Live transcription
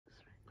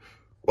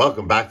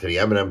Welcome back to the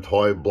M&M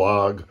Toy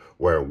Blog,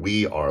 where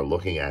we are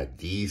looking at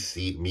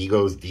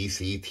Mego's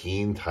DC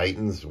Teen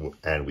Titans,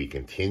 and we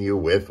continue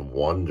with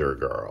Wonder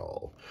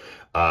Girl.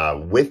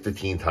 With the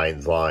Teen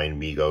Titans line,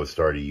 Mego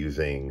started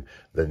using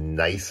the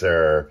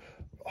nicer,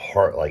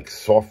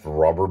 soft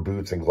rubber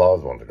boots and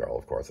gloves. Wonder Girl,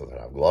 of course, doesn't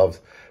have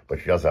gloves, but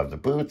she does have the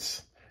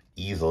boots,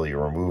 easily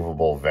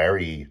removable,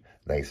 very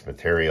nice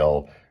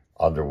material,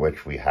 under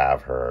which we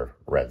have her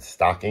red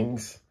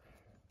stockings.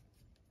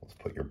 Let's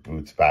put your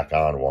boots back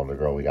on, Wonder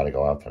Girl. We got to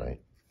go out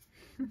tonight.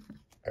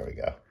 There we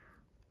go.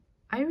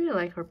 I really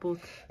like her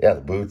boots. Yeah,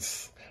 the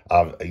boots.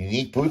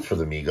 Unique boots for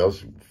the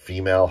Migos.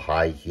 Female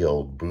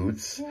high-heeled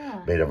boots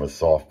made of a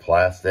soft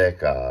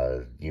plastic.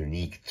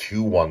 Unique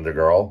to Wonder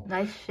Girl.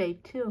 Nice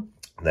shape, too.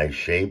 Nice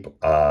shape.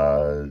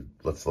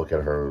 Let's look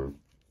at her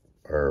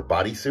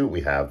bodysuit.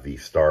 We have the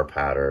star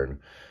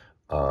pattern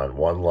on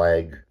one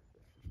leg.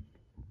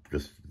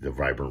 Just the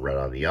vibrant red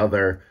on the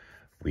other.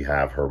 We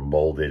have her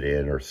molded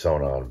in or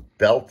sewn on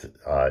belt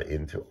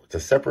it's a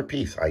separate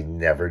piece. I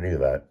never knew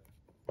that.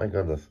 My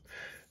goodness.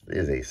 It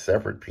is a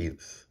separate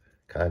piece.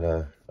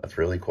 That's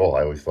really cool.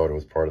 I always thought it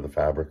was part of the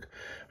fabric.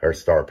 Her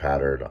star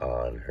pattern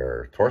on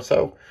her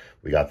torso.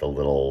 We got the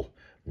little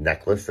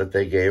necklace that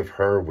they gave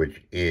her,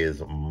 which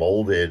is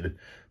molded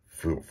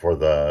for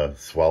the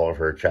swell of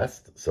her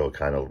chest. So it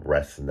kind of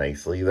rests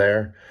nicely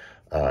there.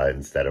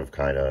 Instead of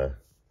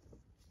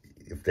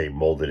if they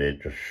molded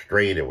it just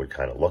straight, it would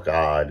kind of look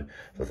odd.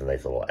 So it's a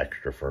nice little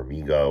extra for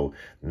Mego.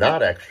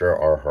 Not extra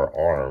are her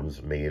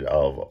arms, made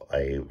of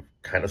a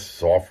kind of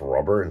soft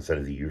rubber instead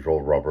of the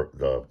usual rubber,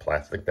 the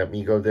plastic that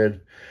Mego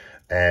did.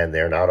 And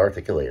they're not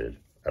articulated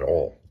at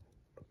all.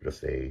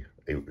 Just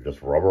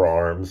rubber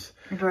arms.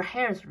 And her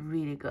hair is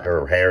really good.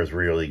 Her hair is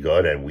really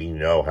good, and we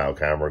know how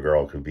Camera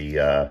Girl could be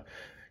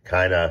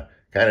kind of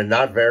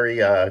not very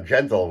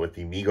gentle with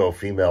the Mego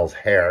females'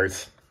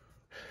 hairs.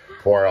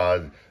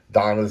 Poor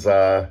Donna's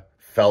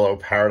fellow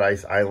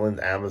Paradise Island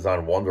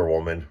Amazon Wonder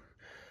Woman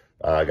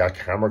got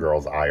Camera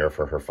Girl's ire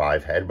for her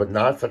 5 head, but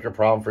not such a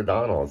problem for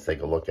Donna. Let's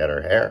take a look at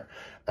her hair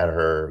and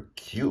her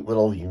cute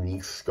little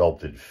unique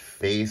sculpted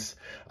face.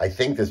 I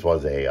think this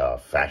was a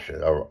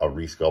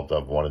resculpt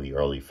of one of the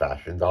early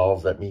fashion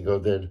dolls that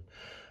Mego did,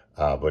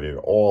 but it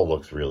all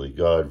looks really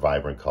good.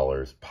 Vibrant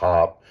colors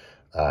pop.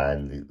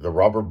 And the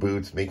rubber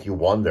boots make you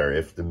wonder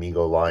if the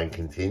Mego line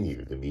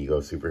continued, the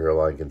Mego superhero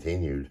line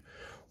continued.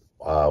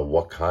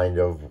 What kind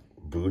of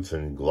boots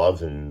and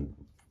gloves and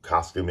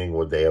costuming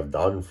would they have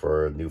done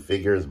for new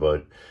figures?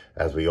 But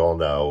as we all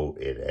know,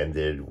 it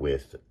ended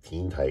with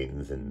Teen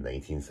Titans in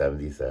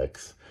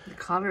 1976. The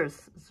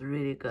colors is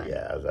really good.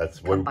 Yeah,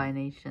 that's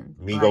combination.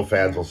 Mego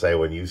fans will say,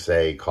 when you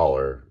say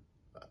color,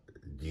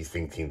 do you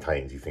think Teen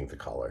Titans, you think the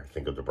color.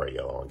 Think of the bright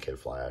yellow on Kid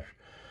Flash.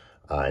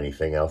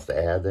 Anything else to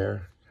add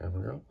there? All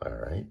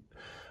right.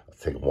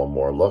 Let's take one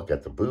more look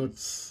at the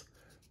boots.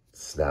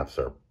 Snaps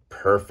are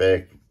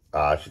perfect.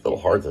 She's a little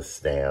hard to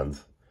stand,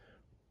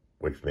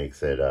 which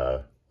makes it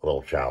a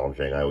little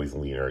challenging. I always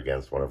lean her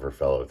against one of her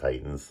fellow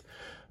Titans.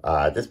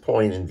 At this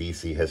point in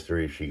DC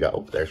history,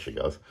 there she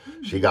goes.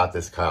 She got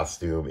this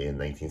costume in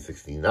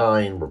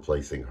 1969,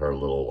 replacing her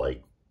little,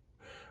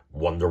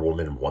 Wonder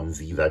Woman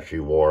onesie that she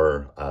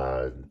wore.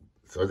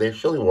 So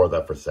she only wore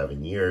that for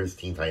 7 years.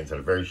 Teen Titans had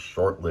a very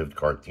short-lived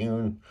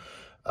cartoon.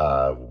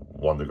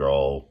 Wonder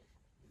Girl.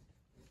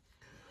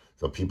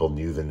 So people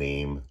knew the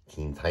name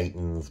Teen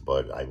Titans,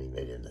 but I mean,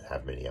 they didn't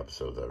have many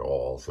episodes at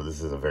all. So this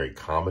is a very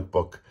comic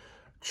booky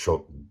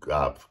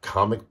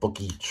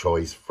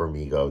choice for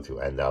Mego to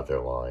end out their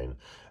line.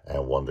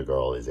 And Wonder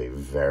Girl is a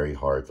very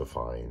hard to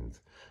find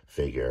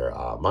figure.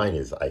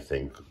 Mine I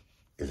think,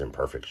 is in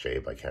perfect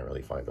shape. I can't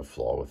really find a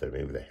flaw with it.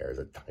 Maybe the hair is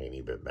a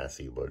tiny bit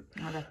messy, but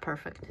oh, that's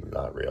perfect.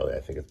 Not really. I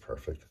think it's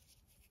perfect.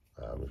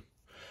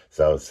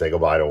 So say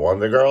goodbye to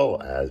Wonder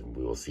Girl, as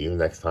we will see you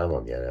next time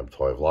on the M&M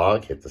Toy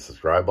Vlog. Hit the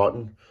subscribe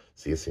button.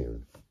 See you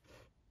soon.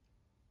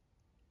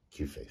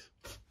 Cute face.